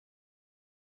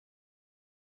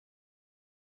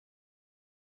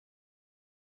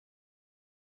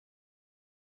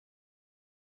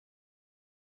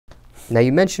Now,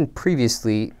 you mentioned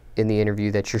previously in the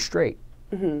interview that you're straight.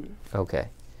 Mm-hmm. Okay.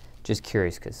 Just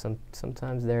curious, because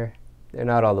sometimes they're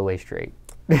not all the way straight.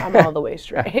 I'm all the way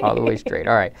straight. All the way straight.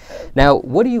 All right. Now,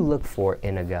 what do you look for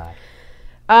in a guy?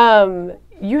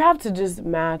 You have to just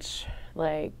match,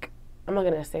 like, I'm not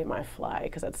going to say my fly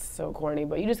because that's so corny,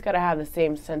 but you just got to have the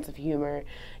same sense of humor.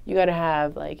 You got to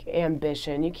have, like,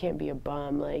 ambition. You can't be a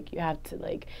bum. Like, you have to,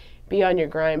 like, be on your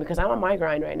grind, because I'm on my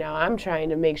grind right now. I'm trying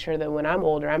to make sure that when I'm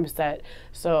older, I'm set.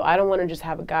 So I don't want to just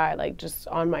have a guy, like, just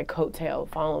on my coattail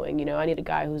following, you know. I need a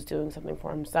guy who's doing something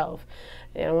for himself.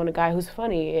 And I want a guy who's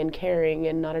funny and caring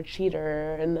and not a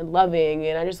cheater and loving.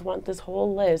 And I just want this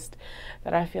whole list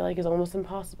that I feel like is almost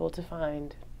impossible to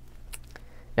find.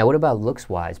 Now, what about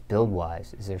looks-wise,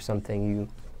 build-wise? Is there something you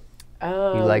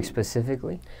like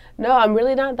specifically? No, I'm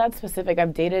really not that specific.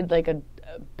 I've dated, like, a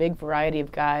big variety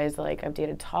of guys. Like, I've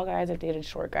dated tall guys, I've dated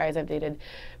short guys, I've dated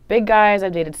big guys,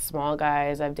 I've dated small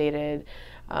guys, I've dated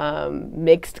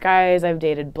mixed guys, I've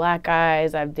dated black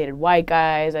guys, I've dated white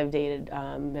guys, I've dated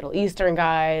Middle Eastern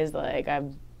guys. Like,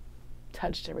 I've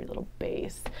touched every little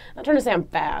base. I'm not trying to say I'm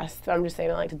fast, but I'm just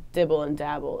saying I like to dibble and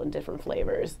dabble in different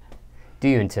flavors. Do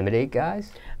you intimidate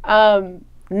guys?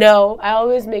 No, I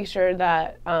always make sure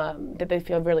that that they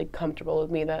feel really comfortable with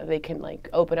me, that they can, like,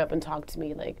 open up and talk to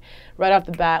me, like, right off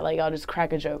the bat. Like, I'll just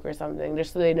crack a joke or something,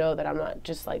 just so they know that I'm not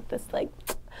just like this, like,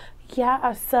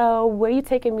 yeah, so where are you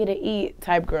taking me to eat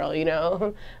type girl, you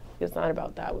know? It's not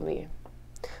about that with me.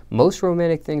 Most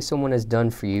romantic thing someone has done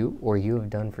for you or you have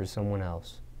done for someone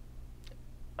else?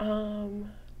 The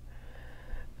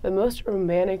most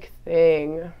romantic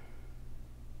thing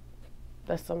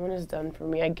that someone has done for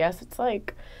me, I guess it's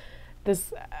like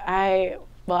this.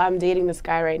 I'm dating this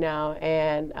guy right now,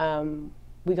 and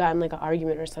we got in, like, an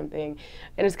argument or something,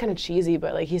 and it's kind of cheesy,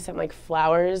 but, like, he sent, like,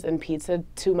 flowers and pizza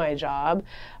to my job,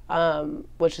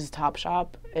 which is Top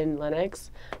Shop in Lenox,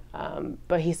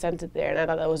 but he sent it there, and I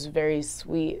thought that was very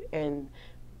sweet, and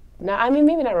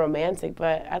maybe not romantic,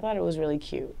 but I thought it was really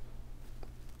cute.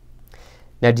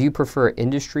 Now, do you prefer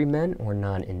industry men or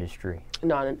non-industry?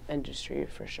 Non-industry,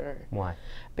 for sure. Why?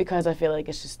 Because I feel like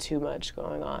it's just too much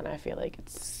going on. I feel like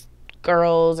it's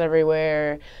girls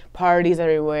everywhere, parties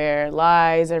everywhere,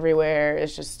 lies everywhere.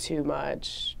 It's just too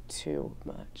much, too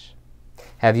much.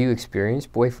 Have you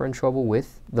experienced boyfriend trouble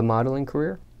with the modeling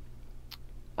career?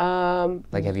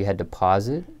 Like, have you had to pause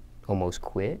it, almost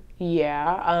quit?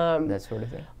 Yeah. That sort of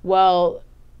thing? Well,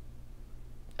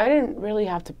 I didn't really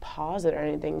have to pause it or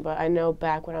anything, but I know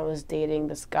back when I was dating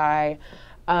this guy,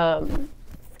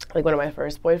 like one of my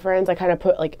first boyfriends, I kind of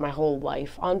put, like, my whole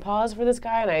life on pause for this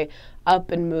guy, and I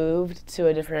up and moved to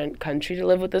a different country to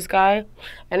live with this guy,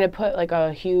 and it put, like,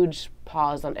 a huge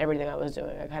pause on everything I was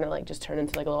doing. I kind of, like, just turned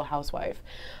into, like, a little housewife.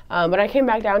 But I came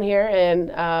back down here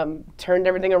and turned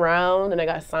everything around, and I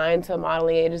got signed to a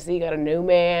modeling agency, got a new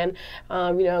man,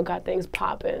 you know, got things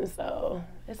popping, so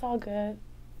it's all good.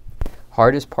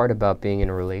 Hardest part about being in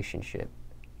a relationship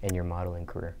in your modeling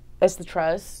career? It's the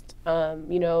trust.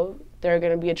 You know, there are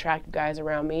going to be attractive guys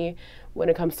around me when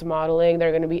it comes to modeling. There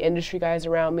are going to be industry guys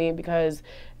around me because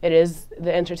it is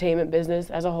the entertainment business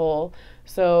as a whole.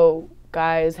 So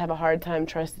guys have a hard time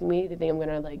trusting me. They think I'm going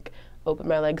to, like, open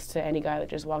my legs to any guy that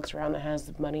just walks around that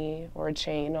has money or a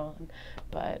chain on.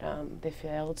 But they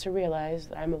fail to realize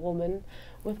that I'm a woman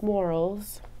with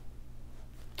morals.